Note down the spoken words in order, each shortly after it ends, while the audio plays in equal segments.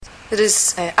There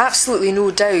is absolutely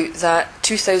no doubt that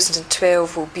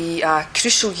 2012 will be a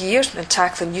crucial year in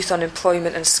tackling youth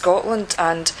unemployment in Scotland,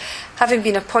 and having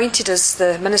been appointed as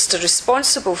the Minister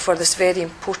responsible for this very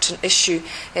important issue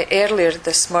earlier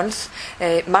this month,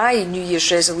 my New Year's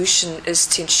resolution is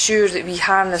to ensure that we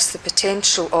harness the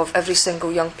potential of every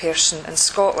single young person in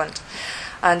Scotland.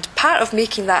 And part of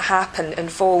making that happen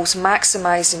involves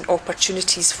maximising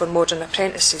opportunities for modern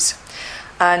apprentices.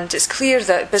 And it's clear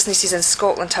that businesses in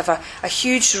Scotland have a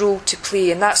huge role to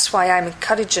play, and that's why I'm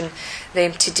encouraging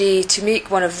them today to make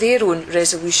one of their own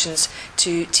resolutions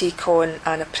to take on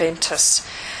an apprentice.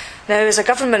 Now, as a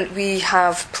government, we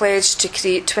have pledged to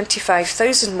create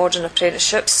 25,000 modern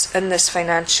apprenticeships in this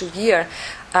financial year,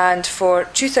 and for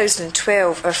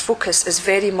 2012 our focus is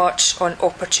very much on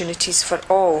opportunities for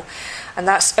all, and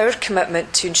that's our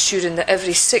commitment to ensuring that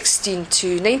every 16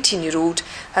 to 19-year-old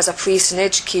has a place in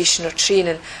education or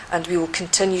training, and we will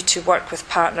continue to work with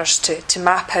partners to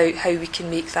map out how we can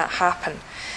make that happen.